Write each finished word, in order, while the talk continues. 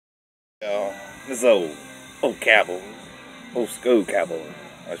This old cowboy, old school cowboy,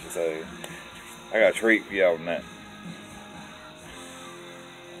 I should say. I got a treat for y'all tonight.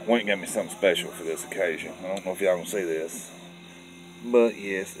 Wink got me something special for this occasion. I don't know if y'all can see this, but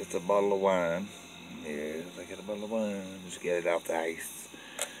yes, it's a bottle of wine. Yes, I got a bottle of wine. Just get it off the ice.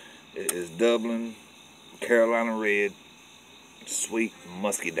 It is Dublin Carolina Red Sweet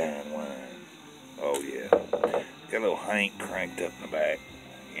Muscadine wine. Oh yeah, got a little Hank cranked up in the back,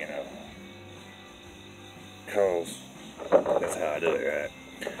 you know. Cause that's how I do it, right?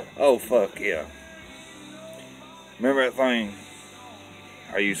 Oh fuck yeah. Remember that thing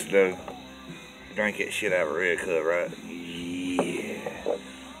I used to do? Drink that shit out of a red cup, right? Yeah.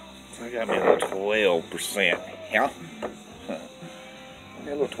 So I got me a little 12%. Yeah? Got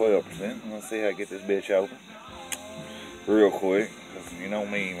a little 12%. Let's see how I get this bitch open. Real quick. Cause you know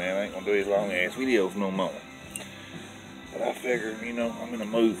me, man. I ain't gonna do these long ass videos no more. But I figured, you know, I'm in the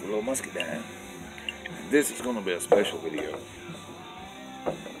mood for a little muscadine. This is going to be a special video.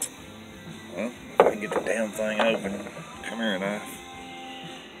 Well, if I can get the damn thing open. Come here, knife.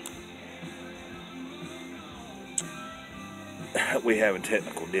 We having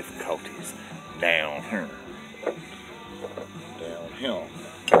technical difficulties down here. Down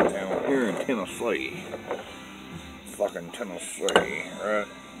here in Tennessee. Fucking Tennessee, right?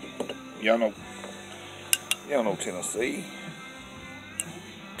 Y'all know Tennessee.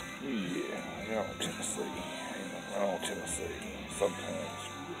 Yeah, y'all know Tennessee. I know Tennessee. Sometimes.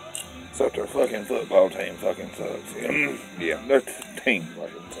 Except their fucking football team fucking sucks. Yeah, their team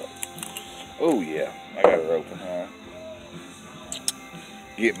fucking sucks. Oh yeah, I got it open, huh?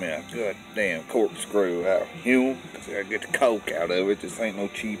 Get me a goddamn corkscrew out of Hume. See, I get the coke out of it. This ain't no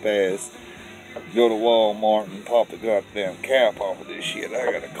cheap ass. Go to Walmart and pop the goddamn cap off of this shit.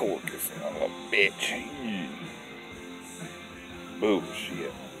 I got a cork this son of a bitch.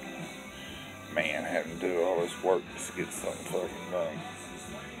 Bullshit. Man, having to do all this work just to get something fucking done.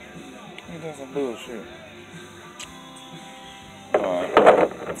 Ain't that some bullshit?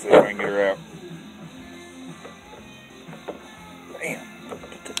 Alright, let's see if I can get her out. Damn,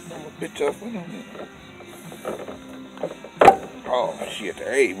 put that son of a bitch off. Wait on it. Oh shit,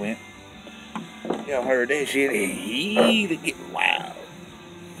 there he went. Y'all heard that shit? He to get wild.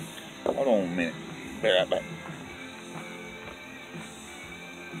 Hold on a minute. Be right back.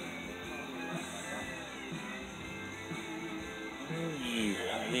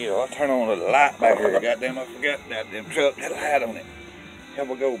 Yeah, I'll turn on the light back here. Goddamn, I forgot that damn truck had a light on it. Here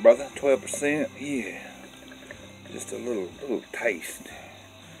we go, brother. 12%. Yeah. Just a little taste.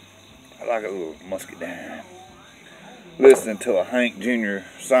 I like a little muscadine. Listening to a Hank Jr.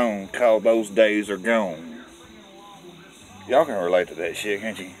 song called Those Days Are Gone. Y'all can relate to that shit,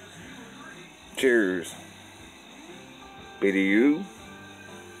 can't you? Cheers. Be to you,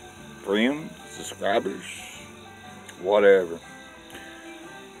 friends, subscribers, whatever.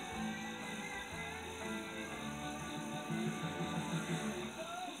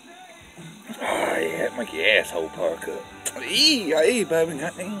 Ah, yeah, that make your asshole park up. Hey, baby,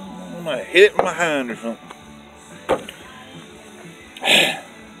 goddamn, I'm gonna hit it with my hand or something.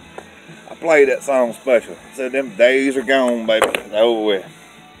 I played that song special. Said them days are gone, baby. It's over with.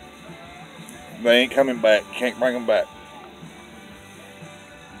 They ain't coming back. Can't bring them back.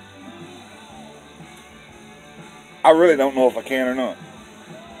 I really don't know if I can or not.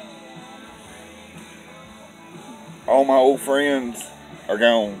 All my old friends are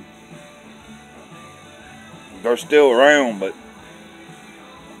gone. They're still around, but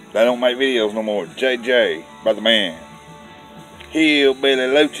they don't make videos no more. JJ, Brother Man. Hillbilly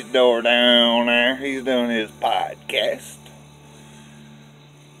Luchador down there. He's doing his podcast.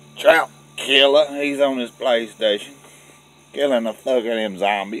 Trout Killer. He's on his PlayStation. Killing the fuck out of them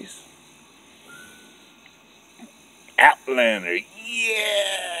zombies. Outlander.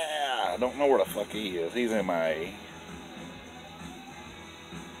 Yeah. I don't know where the fuck he is. He's MIA.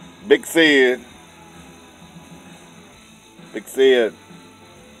 Big Sid. Big Sid.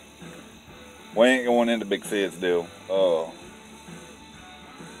 We ain't going into Big Sid's deal.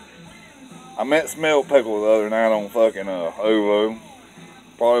 I met Smell Pickle the other night on fucking Ovo.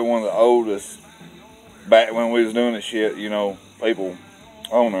 Probably one of the oldest back when we was doing this shit, you know, people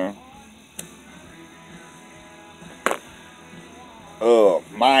on there.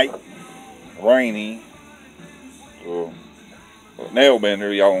 Mike Rainey,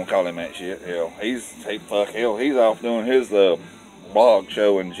 Nailbender, y'all gonna call him that shit. Hell, he's off doing his blog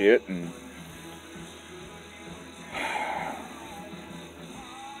show and shit, and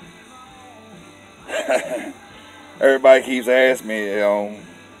everybody keeps asking me, you know,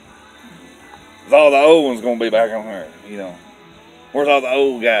 is all the old ones gonna be back on here, you know? Where's all the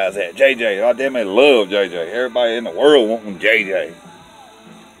old guys at? JJ. I damn it love JJ. Everybody in the world wanting JJ.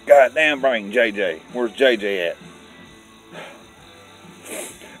 Goddamn bring JJ. Where's JJ at?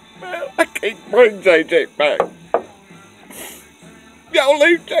 Man, I can't bring JJ back. Y'all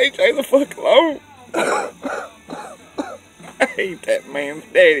leave JJ the fuck alone. I hate that man's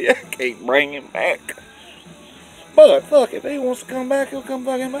daddy. I can't bring him back. But fuck, if he wants to come back, he'll come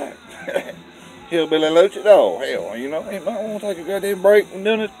fucking back. Hillbilly Luchador. Hell, you know, he might want to take a goddamn break from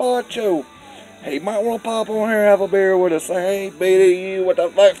doing his pod show. He might want to pop on here and have a beer with us. Say, hey, BDU, what the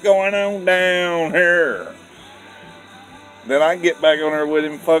fuck's going on down here? Then I get back on there with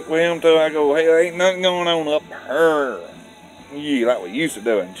him, fuck with him till I go, hey, there ain't nothing going on up here. Yeah, like we used to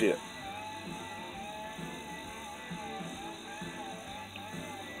do and shit.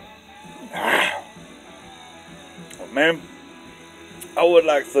 But man, I would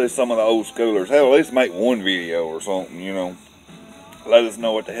like to see some of the old schoolers, hell, at least make one video or something, you know. Let us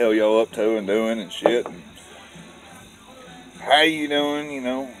know what the hell y'all up to and doing and shit. And how you doing, you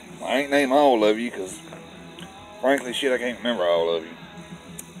know. I ain't name all of you because, frankly, shit, I can't remember all of you.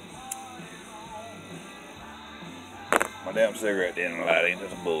 My damn cigarette didn't light, ain't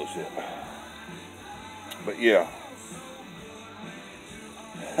that some bullshit. But yeah.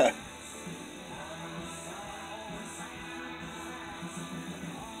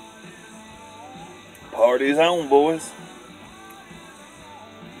 Party's on, boys.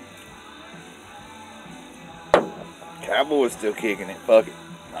 Cowboy's still kicking it. Fuck it.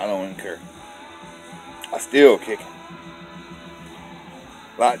 I don't even care. I still kick it.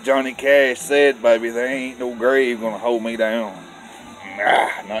 Like Johnny Cash said, baby, there ain't no grave gonna hold me down.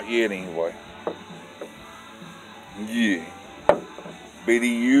 Nah, not yet anyway. Yeah.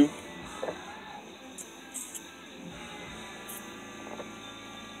 BDU.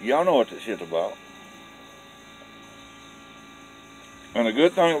 Y'all know what this shit's about. And the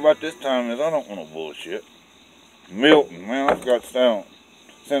good thing about this time is I don't want no bullshit. Milton, man, I forgot to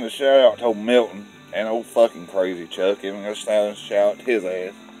send a shout out to old Milton and old fucking Crazy Chuck. Even got to shout out to his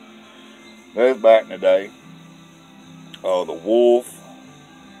ass. That was back in the day. The Wolf.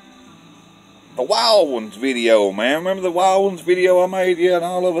 The Wild Ones video, man. Remember the Wild Ones video I made? Yeah, and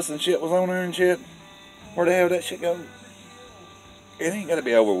all of us and shit was on there and shit. Where the hell did that shit go? It ain't gotta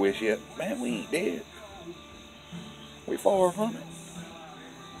be over with yet. Man, we ain't dead. We far from it.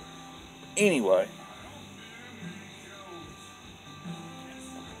 Anyway.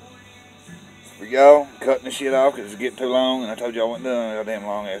 For y'all, cutting the shit off because it's getting too long, and I told y'all I wasn't done goddamn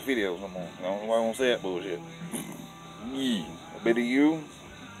long ass videos no more. I don't know why I won't say that bullshit. Yeah. A bit of you,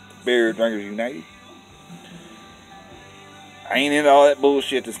 Beer Drinkers United. I ain't into all that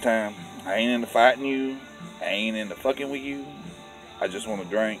bullshit this time. I ain't into fighting you. I ain't into fucking with you. I just want to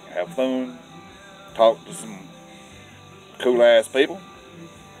drink, have fun, talk to some cool ass people.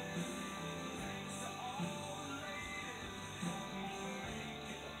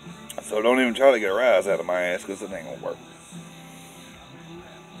 So don't even try to get a rise out of my ass because it ain't gonna work.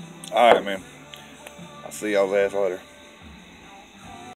 Alright, man. I'll see y'all's ass later.